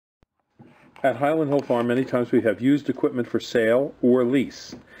At Highland Hill Farm, many times we have used equipment for sale or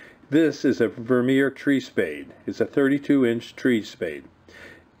lease. This is a Vermeer tree spade. It's a 32-inch tree spade.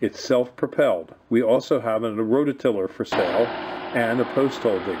 It's self-propelled. We also have a rototiller for sale and a post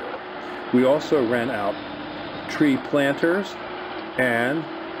hole digger. We also rent out tree planters and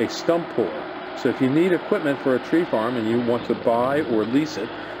a stump puller. So if you need equipment for a tree farm and you want to buy or lease it,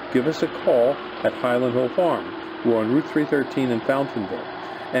 give us a call at Highland Hill Farm. We're on Route 313 in Fountainville.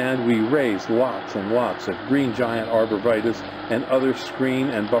 And we raise lots and lots of green giant arborvitae and other screen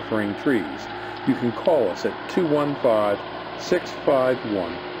and buffering trees. You can call us at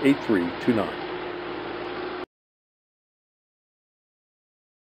 215-651-8329.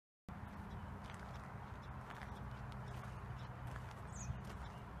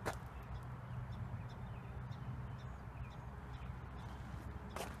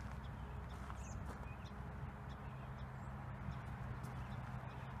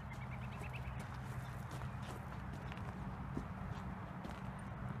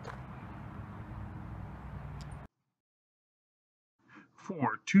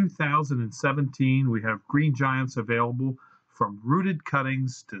 For 2017, we have green giants available from rooted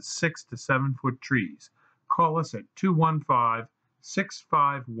cuttings to 6 to 7 foot trees. Call us at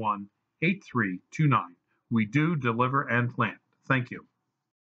 215-651-8329. We do deliver and plant. Thank you.